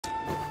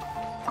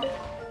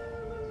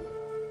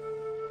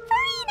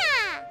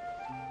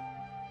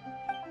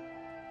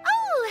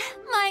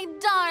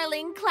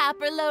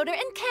clapper loader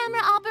and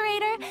camera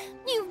operator.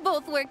 You've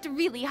both worked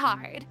really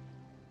hard.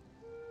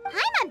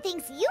 Paimon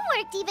thinks you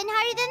worked even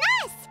harder than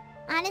us.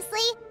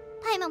 Honestly,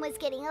 Paimon was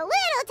getting a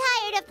little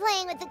tired of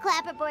playing with the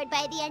clapperboard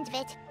by the end of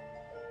it.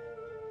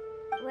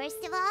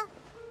 Worst of all,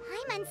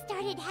 Paimon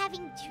started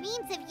having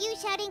dreams of you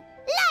shouting,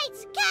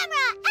 "Lights,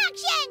 camera,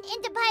 action!"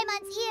 into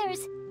Paimon's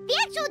ears. The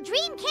actual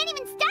dream can't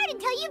even start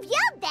until you've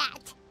yelled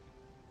that.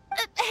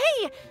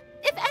 Hey,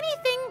 if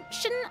anything,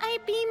 shouldn't I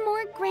be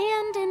more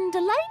grand and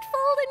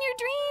delightful in your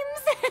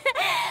dreams?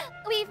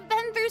 We've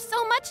been through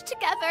so much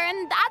together,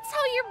 and that's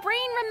how your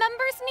brain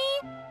remembers me?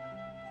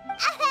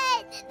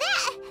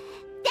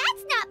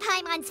 That's not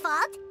Paimon's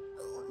fault.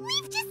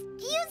 We've just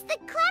used the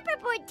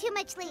clapperboard too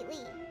much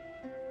lately.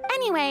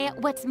 Anyway,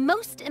 what's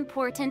most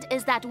important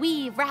is that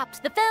we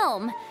wrapped the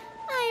film.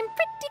 I'm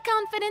pretty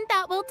confident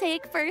that we'll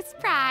take first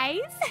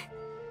prize.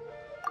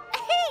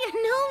 Hey,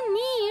 no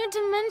need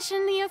to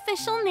mention the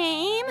official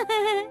name.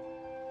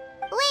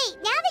 Wait,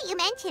 now that you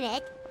mention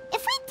it,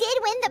 if we did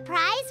win the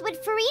prize,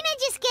 would Furina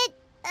just get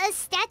a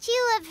statue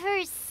of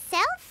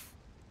herself?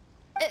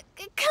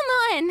 Come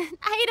on,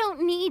 I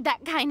don't need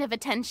that kind of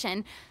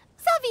attention.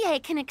 Xavier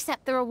can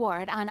accept the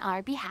reward on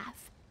our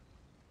behalf.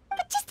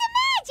 But just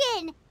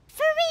imagine!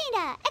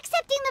 Furina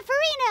accepting the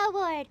Furina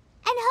Award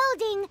and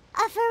holding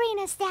a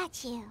Furina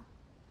statue.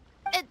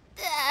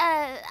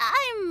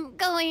 I'm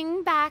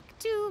going back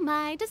to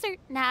my dessert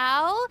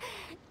now.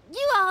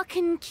 You all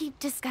can keep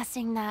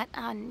discussing that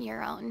on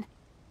your own.